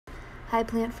Hi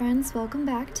plant friends, welcome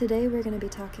back. Today we're going to be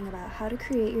talking about how to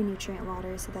create your nutrient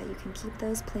water so that you can keep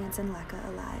those plants in LECA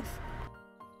alive.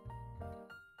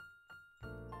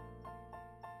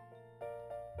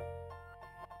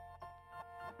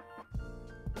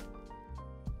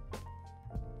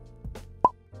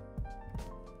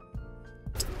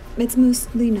 It's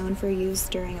mostly known for use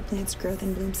during a plant's growth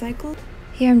and bloom cycle.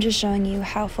 Here I'm just showing you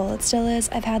how full it still is.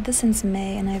 I've had this since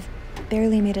May and I've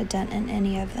barely made a dent in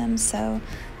any of them, so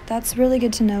that's really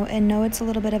good to know. And know it's a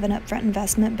little bit of an upfront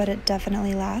investment, but it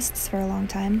definitely lasts for a long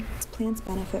time. Plants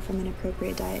benefit from an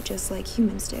appropriate diet just like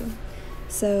humans do.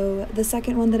 So the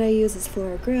second one that I use is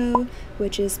Flora Grow,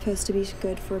 which is supposed to be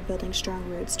good for building strong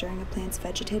roots during a plant's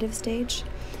vegetative stage.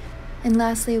 And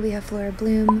lastly, we have Flora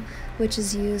Bloom, which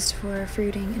is used for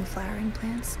fruiting and flowering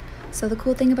plants. So the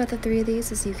cool thing about the three of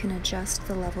these is you can adjust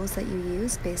the levels that you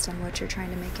use based on what you're trying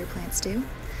to make your plants do.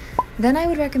 Then I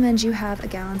would recommend you have a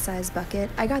gallon-sized bucket.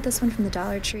 I got this one from the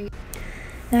Dollar Tree.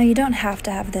 Now you don't have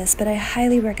to have this, but I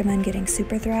highly recommend getting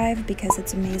Super Thrive because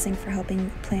it's amazing for helping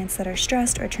plants that are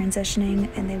stressed or transitioning,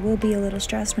 and they will be a little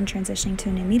stressed when transitioning to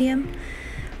a new medium.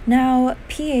 Now,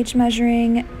 pH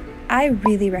measuring, I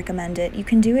really recommend it. You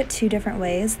can do it two different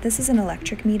ways. This is an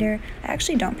electric meter. I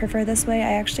actually don't prefer this way.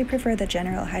 I actually prefer the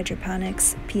general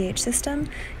hydroponics pH system.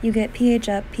 You get pH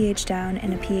up, pH down,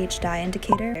 and a pH dye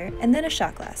indicator, and then a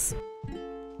shot glass.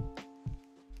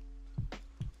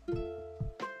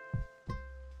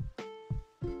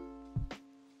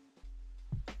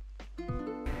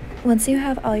 Once you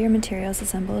have all your materials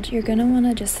assembled, you're going to want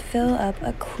to just fill up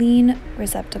a clean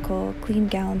receptacle, clean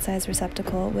gallon-sized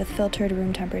receptacle with filtered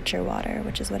room temperature water,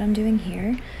 which is what I'm doing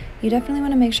here. You definitely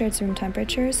want to make sure it's room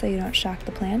temperature so you don't shock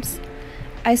the plants.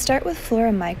 I start with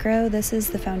Flora Micro. This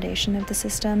is the foundation of the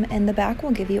system, and the back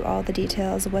will give you all the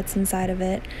details of what's inside of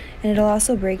it, and it'll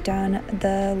also break down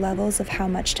the levels of how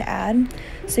much to add.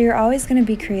 So you're always going to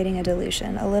be creating a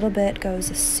dilution. A little bit goes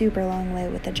a super long way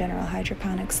with the General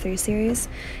Hydroponics 3 series,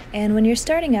 and when you're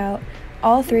starting out,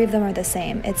 all three of them are the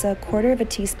same. It's a 1/4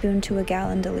 teaspoon to a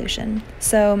gallon dilution.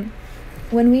 So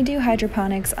when we do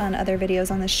hydroponics on other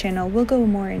videos on this channel, we'll go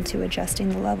more into adjusting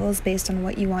the levels based on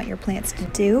what you want your plants to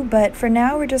do, but for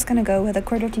now we're just going to go with a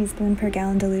 1/4 teaspoon per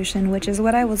gallon dilution, which is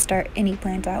what I will start any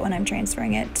plant out when I'm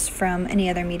transferring it from any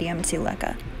other medium to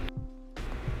LECA.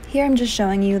 Here I'm just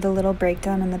showing you the little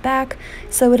breakdown on the back,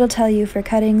 so it'll tell you for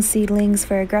cuttings, seedlings,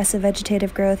 for aggressive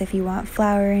vegetative growth, if you want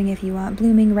flowering, if you want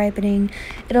blooming, ripening,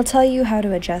 it'll tell you how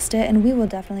to adjust it, and we will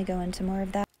definitely go into more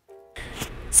of that.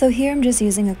 So here I'm just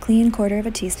using a clean 1/4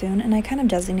 teaspoon, and I kind of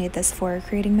designate this for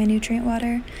creating my nutrient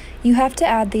water. You have to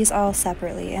add these all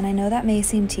separately, and I know that may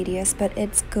seem tedious, but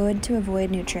it's good to avoid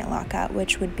nutrient lockout,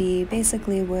 which would be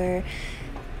basically where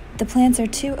the plants are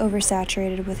too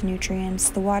oversaturated with nutrients,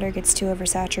 the water gets too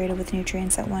oversaturated with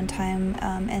nutrients at one time,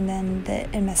 and then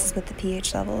it messes with the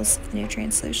pH levels of the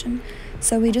nutrient solution.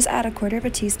 So we just add a 1/4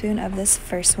 teaspoon of this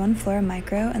first one, Flora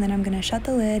Micro, and then I'm going to shut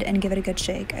the lid and give it a good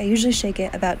shake. I usually shake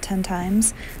it about 10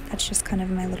 times. That's just kind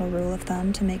of my little rule of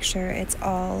thumb to make sure it's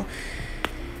all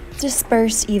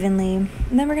dispersed evenly.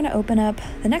 And then we're going to open up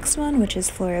the next one, which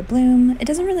is Flora Bloom. It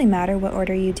doesn't really matter what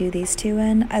order you do these two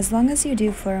in, as long as you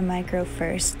do Flora Micro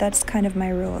first. That's kind of my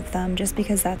rule of thumb, just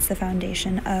because that's the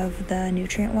foundation of the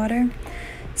nutrient water.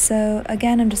 So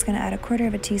again, I'm just going to add a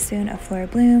 1/4 teaspoon of Flora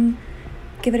Bloom,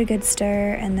 give it a good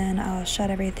stir, and then I'll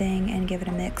shut everything and give it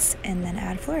a mix, and then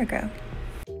add Flora Grow.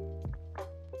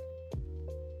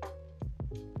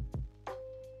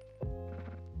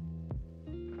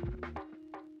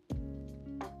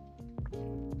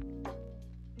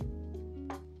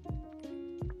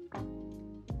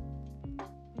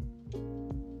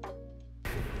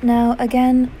 Now,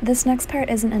 again, this next part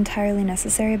isn't entirely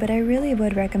necessary, but I really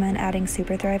would recommend adding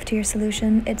Super Thrive to your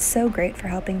solution. It's so great for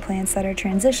helping plants that are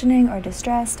transitioning or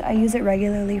distressed. I use it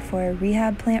regularly for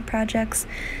rehab plant projects,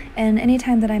 and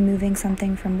anytime that I'm moving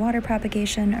something from water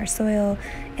propagation or soil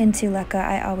into LECA,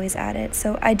 I always add it.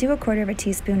 So I do a 1/4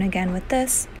 teaspoon again with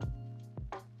this.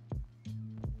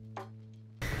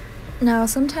 Now,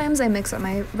 sometimes I mix up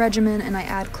my regimen and I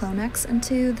add Clonex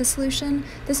into the solution.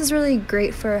 This is really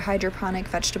great for hydroponic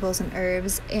vegetables and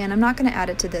herbs, and I'm not going to add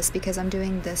it to this because I'm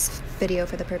doing this video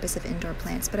for the purpose of indoor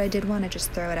plants, but I did want to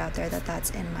just throw it out there that that's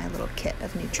in my little kit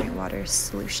of nutrient water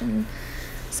solution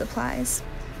supplies.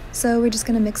 So we're just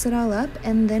going to mix it all up,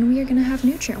 and then we are going to have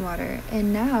nutrient water.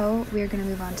 And now we are going to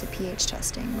move on to pH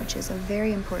testing, which is a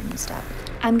very important step.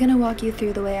 I'm going to walk you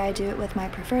through the way I do it with my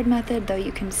preferred method, though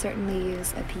you can certainly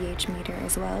use a pH meter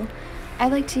as well. I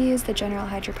like to use the General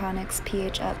Hydroponics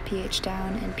pH up, pH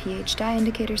down, and pH dye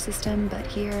indicator system, but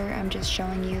here I'm just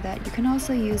showing you that you can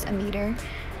also use a meter.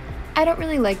 I don't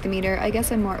really like the meter. I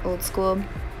guess I'm more old school.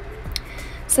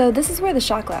 So this is where the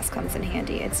shot glass comes in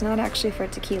handy. It's not actually for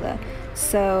tequila.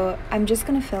 So I'm just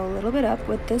gonna fill a little bit up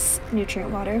with this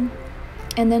nutrient water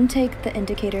and then take the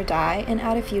indicator dye and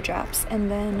add a few drops.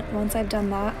 And then once I've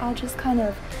done that, I'll just kind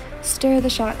of stir the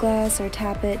shot glass or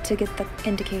tap it to get the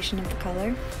indication of the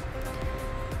color.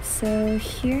 So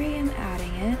here I am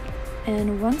adding it.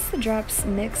 And once the drops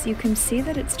mix, you can see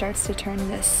that it starts to turn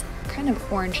this kind of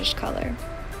orangish color,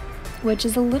 which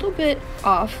is a little bit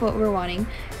off what we're wanting.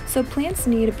 So plants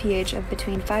need a pH of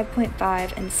between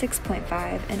 5.5 and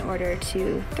 6.5 in order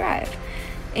to thrive.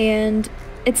 And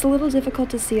it's a little difficult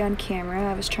to see on camera.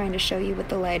 I was trying to show you with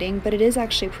the lighting, but it is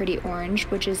actually pretty orange,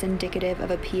 which is indicative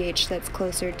of a pH that's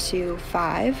closer to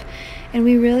 5. And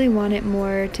we really want it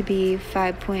more to be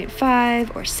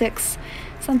 5.5 or 6,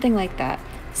 something like that.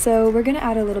 So we're gonna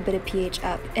add a little bit of pH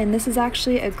up. And this is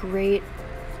actually a great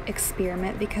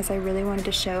experiment because I really wanted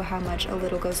to show how much a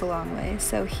little goes a long way.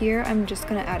 So here I'm just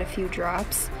going to add a few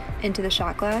drops into the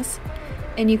shot glass,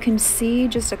 and you can see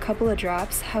just a couple of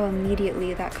drops how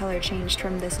immediately that color changed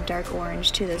from this dark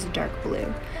orange to this dark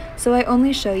blue. So I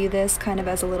only show you this kind of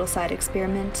as a little side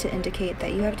experiment to indicate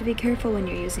that you have to be careful when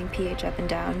you're using pH up and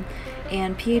down,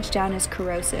 and pH down is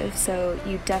corrosive, so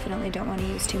you definitely don't want to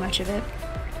use too much of it.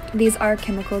 These are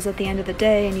chemicals at the end of the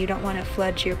day, and you don't want to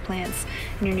flood your plants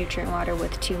and your nutrient water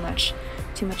with too much.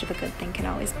 Too much of a good thing can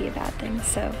always be a bad thing.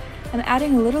 So I'm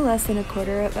adding a little less than a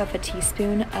quarter of a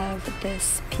teaspoon of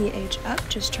this pH up,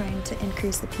 just trying to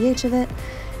increase the pH of it.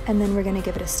 And then we're going to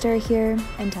give it a stir here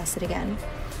and test it again.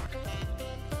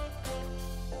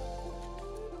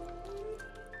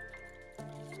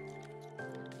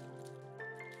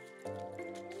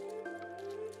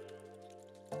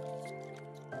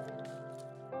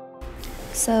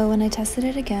 So when I tested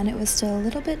it again, it was still a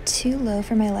little bit too low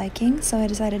for my liking, so I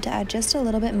decided to add just a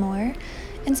little bit more.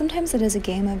 And sometimes it is a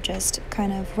game of just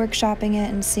kind of workshopping it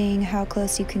and seeing how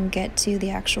close you can get to the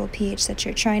actual pH that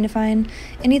you're trying to find.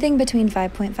 Anything between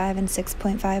 5.5 and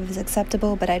 6.5 is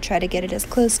acceptable, but I try to get it as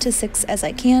close to 6 as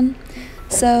I can.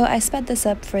 So I sped this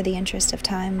up for the interest of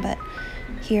time, but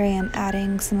here I am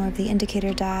adding some more of the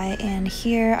indicator dye, and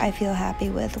here I feel happy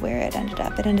with where it ended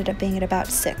up. It ended up being at about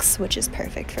 6, which is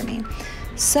perfect for me.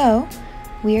 So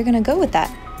we are gonna go with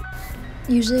that.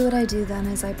 Usually what I do then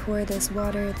is I pour this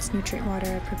water, this nutrient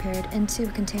water I prepared, into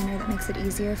a container that makes it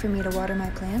easier for me to water my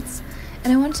plants.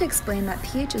 And I wanted to explain that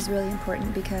pH is really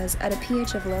important because at a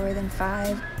pH of lower than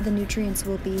 5, the nutrients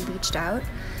will be leached out.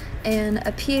 And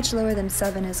a pH lower than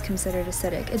 7 is considered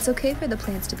acidic. It's okay for the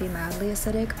plants to be mildly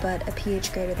acidic, but a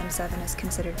pH greater than 7 is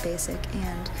considered basic,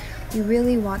 and you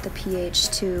really want the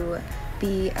pH to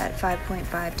be at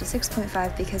 5.5 to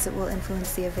 6.5 because it will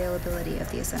influence the availability of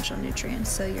the essential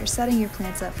nutrients. So you're setting your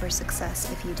plants up for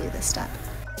success if you do this step.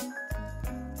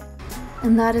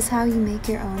 And that is how you make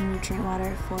your own nutrient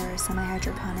water for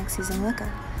semi-hydroponics using LECA.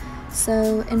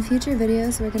 So in future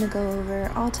videos, we're going to go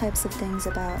over all types of things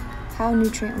about how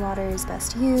nutrient water is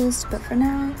best used, but for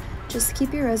now, just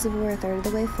keep your reservoir a third of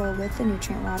the way full with the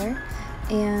nutrient water,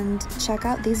 and check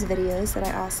out these videos that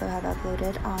I also have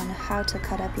uploaded on how to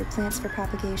cut up your plants for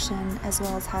propagation, as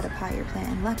well as how to pot your plant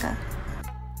in LECA.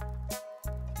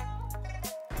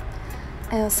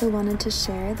 I also wanted to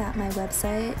share that my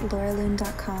website,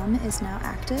 lorelei.com, is now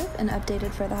active and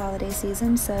updated for the holiday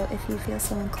season, so if you feel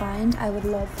so inclined, I would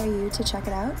love for you to check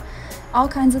it out. All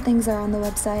kinds of things are on the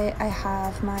website. I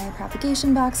have my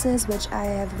propagation boxes, which I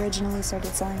have originally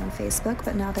started selling on Facebook,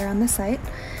 but now they're on the site,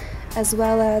 as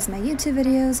well as my YouTube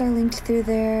videos are linked through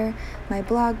there. My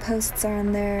blog posts are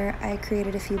on there. I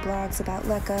created a few blogs about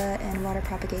LECA and water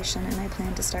propagation, and I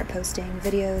plan to start posting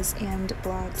videos and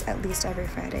blogs at least every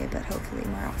Friday, but hopefully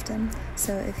more often.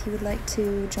 So if you would like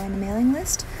to join the mailing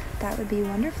list, that would be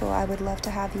wonderful. I would love to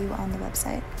have you on the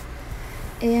website.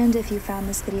 And if you found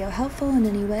this video helpful in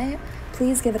any way,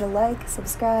 please give it a like,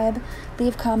 subscribe,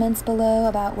 leave comments below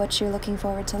about what you're looking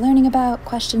forward to learning about,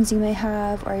 questions you may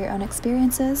have, or your own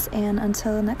experiences. And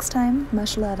until next time,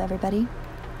 much love, everybody.